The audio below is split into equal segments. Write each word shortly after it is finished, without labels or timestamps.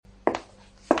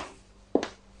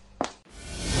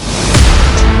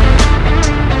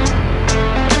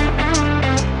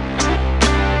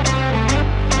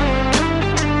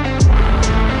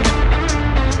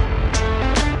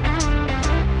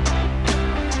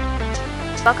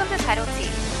Welcome to Title Tea,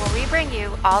 where we bring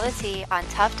you all the tea on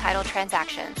tough title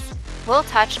transactions. We'll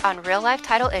touch on real-life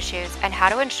title issues and how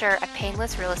to ensure a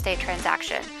painless real estate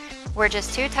transaction. We're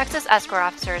just two Texas escrow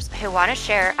officers who want to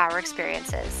share our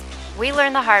experiences. We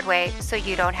learn the hard way, so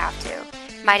you don't have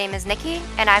to. My name is Nikki,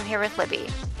 and I'm here with Libby.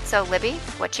 So, Libby,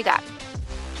 what you got?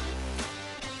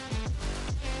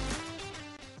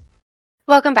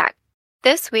 Welcome back.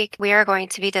 This week, we are going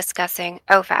to be discussing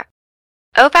OFAC.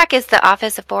 OFAC is the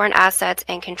Office of Foreign Assets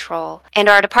and Control and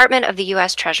are a department of the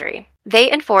U.S. Treasury. They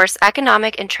enforce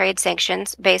economic and trade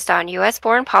sanctions based on U.S.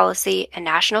 foreign policy and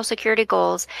national security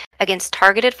goals against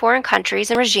targeted foreign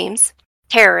countries and regimes,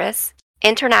 terrorists,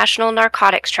 international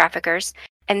narcotics traffickers,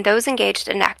 and those engaged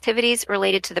in activities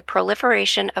related to the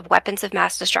proliferation of weapons of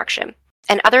mass destruction,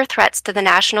 and other threats to the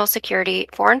national security,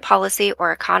 foreign policy,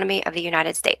 or economy of the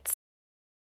United States.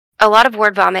 A lot of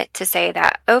word vomit to say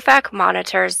that OFAC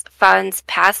monitors funds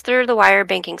passed through the wire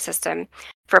banking system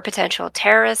for potential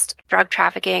terrorist, drug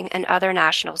trafficking, and other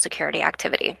national security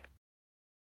activity.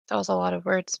 That was a lot of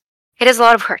words. It is a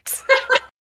lot of words.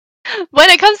 When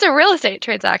it comes to real estate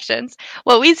transactions,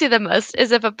 what we see the most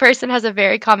is if a person has a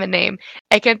very common name,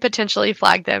 it can potentially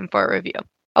flag them for a review.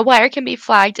 A wire can be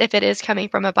flagged if it is coming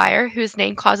from a buyer whose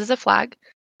name causes a flag,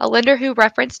 a lender who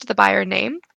referenced the buyer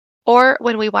name, or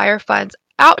when we wire funds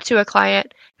out to a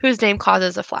client whose name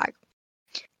causes a flag.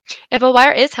 If a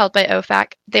wire is held by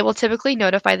OFAC, they will typically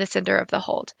notify the sender of the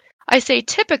hold. I say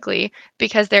typically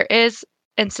because there is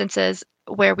instances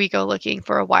where we go looking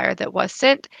for a wire that was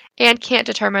sent and can't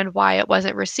determine why it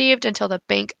wasn't received until the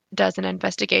bank does an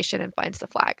investigation and finds the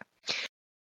flag.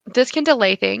 This can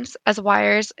delay things, as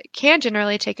wires can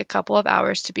generally take a couple of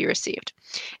hours to be received.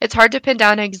 It's hard to pin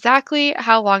down exactly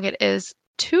how long it is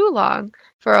too long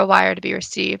for a wire to be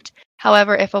received.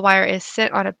 However, if a wire is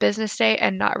sent on a business day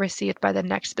and not received by the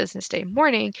next business day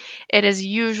morning, it is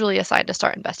usually a sign to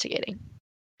start investigating.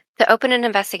 To open an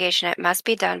investigation, it must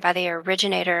be done by the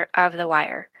originator of the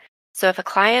wire. So if a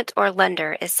client or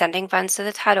lender is sending funds to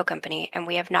the title company and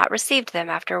we have not received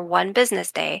them after one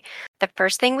business day, the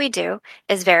first thing we do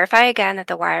is verify again that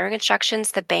the wiring instructions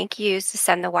the bank used to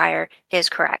send the wire is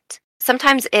correct.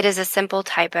 Sometimes it is a simple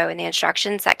typo in the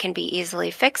instructions that can be easily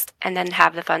fixed and then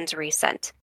have the funds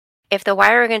resent. If the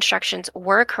wiring instructions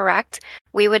were correct,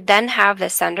 we would then have the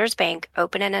sender's bank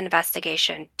open an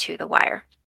investigation to the wire.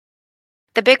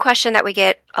 The big question that we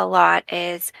get a lot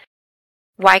is,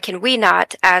 why can we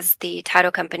not, as the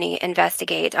title company,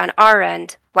 investigate on our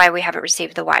end why we haven't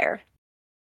received the wire?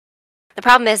 The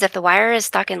problem is if the wire is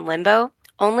stuck in limbo,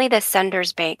 only the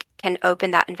sender's bank can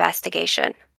open that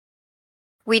investigation.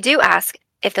 We do ask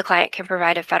if the client can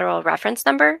provide a federal reference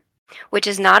number, which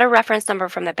is not a reference number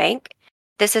from the bank.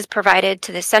 This is provided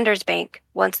to the sender's bank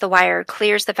once the wire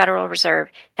clears the Federal Reserve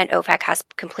and OFAC has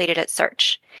completed its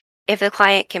search. If the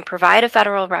client can provide a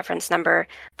federal reference number,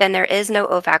 then there is no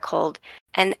OFAC hold,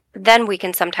 and then we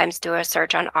can sometimes do a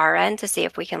search on our end to see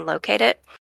if we can locate it.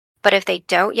 But if they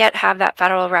don't yet have that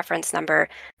federal reference number,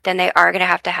 then they are going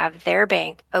to have their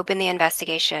bank open the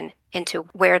investigation into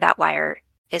where that wire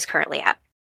is currently at.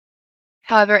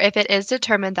 However, if it is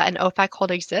determined that an OFAC hold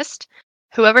exists,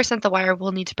 whoever sent the wire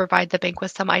will need to provide the bank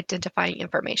with some identifying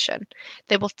information.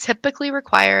 They will typically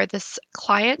require this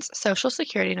client's social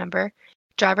security number,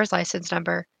 driver's license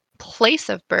number, place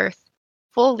of birth,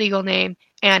 full legal name,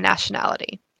 and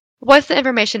nationality. Once the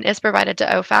information is provided to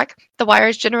OFAC, the wire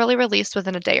is generally released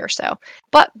within a day or so.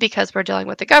 But because we're dealing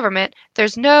with the government,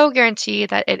 there's no guarantee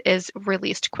that it is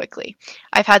released quickly.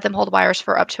 I've had them hold wires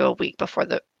for up to a week before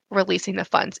releasing the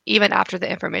funds, even after the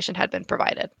information had been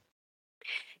provided.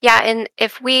 Yeah, and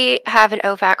if we have an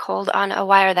OFAC hold on a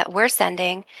wire that we're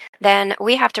sending, then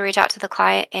we have to reach out to the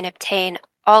client and obtain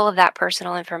all of that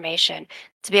personal information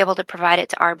to be able to provide it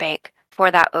to our bank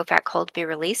for that OFAC hold to be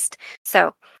released.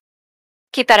 So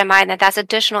keep that in mind, that that's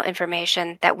additional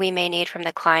information that we may need from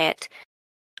the client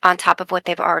on top of what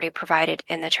they've already provided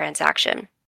in the transaction.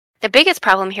 The biggest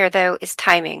problem here, though, is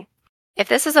timing. If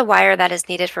this is a wire that is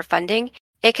needed for funding,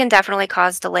 it can definitely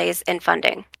cause delays in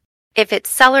funding. If it's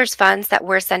seller's funds that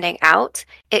we're sending out,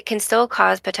 it can still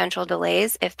cause potential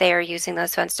delays if they are using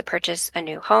those funds to purchase a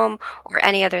new home or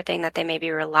any other thing that they may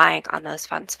be relying on those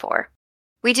funds for.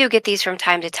 We do get these from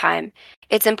time to time.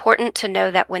 It's important to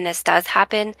know that when this does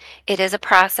happen, it is a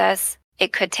process,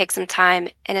 it could take some time,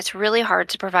 and it's really hard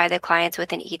to provide the clients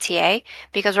with an ETA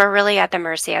because we're really at the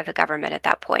mercy of the government at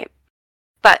that point.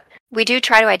 But we do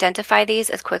try to identify these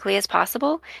as quickly as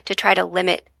possible to try to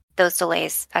limit those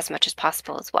delays as much as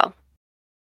possible as well.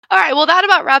 All right, well, that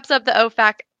about wraps up the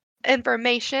OFAC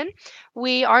information.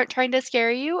 We aren't trying to scare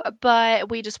you, but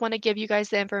we just want to give you guys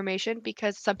the information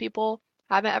because some people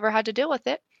haven't ever had to deal with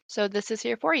it. So this is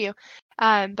here for you.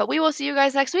 But we will see you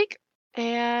guys next week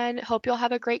and hope you'll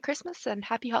have a great Christmas and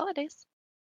happy holidays.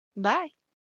 Bye.